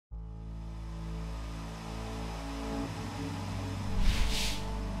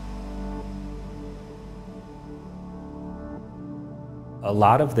A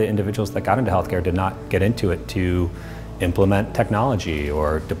lot of the individuals that got into healthcare did not get into it to implement technology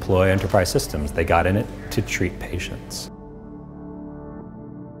or deploy enterprise systems. They got in it to treat patients.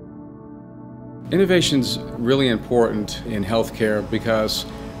 Innovation's really important in healthcare because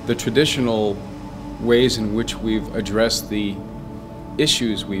the traditional ways in which we've addressed the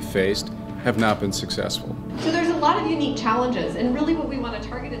issues we've faced have not been successful. So there's a lot of unique challenges, and really what we want to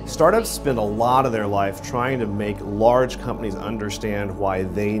target is... Startups spend a lot of their life trying to make large companies understand why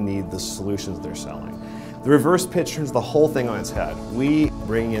they need the solutions they're selling. The reverse pitch turns the whole thing on its head. We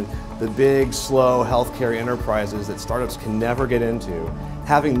bring in the big, slow healthcare enterprises that startups can never get into,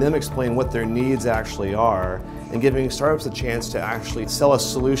 having them explain what their needs actually are, and giving startups a chance to actually sell a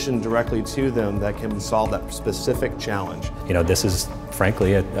solution directly to them that can solve that specific challenge. You know, this is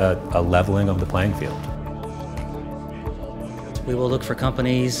frankly a leveling of the playing field. We will look for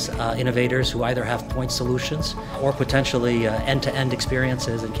companies, innovators who either have point solutions or potentially end-to-end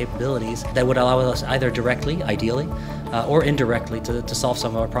experiences and capabilities that would allow us either directly, ideally, or indirectly to solve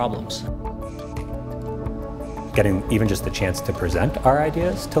some of our problems. Getting even just the chance to present our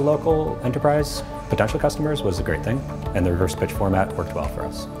ideas to local enterprise potential customers was a great thing, and the reverse pitch format worked well for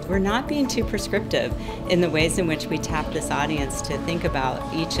us. We're not being too prescriptive in the ways in which we tap this audience to think about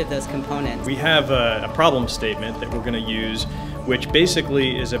each of those components. We have a problem statement that we're going to use, which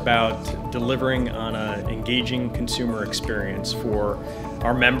basically is about delivering on an engaging consumer experience for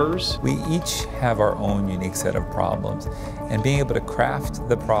our members. We each have our own unique set of problems, and being able to craft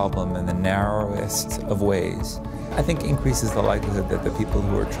the problem in the narrowest of ways, I think increases the likelihood that the people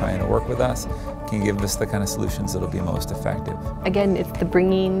who are trying to work with us can give us the kind of solutions that will be most effective. Again, it's the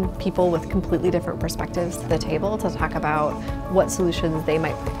bringing people with completely different perspectives to the table to talk about what solutions they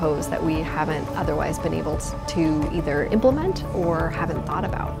might propose that we haven't otherwise been able to either implement or haven't thought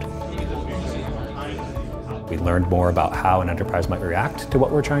about. We learned more about how an enterprise might react to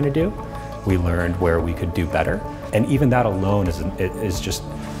what we're trying to do. We learned where we could do better. And even that alone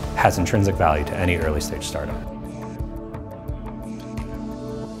has intrinsic value to any early stage startup.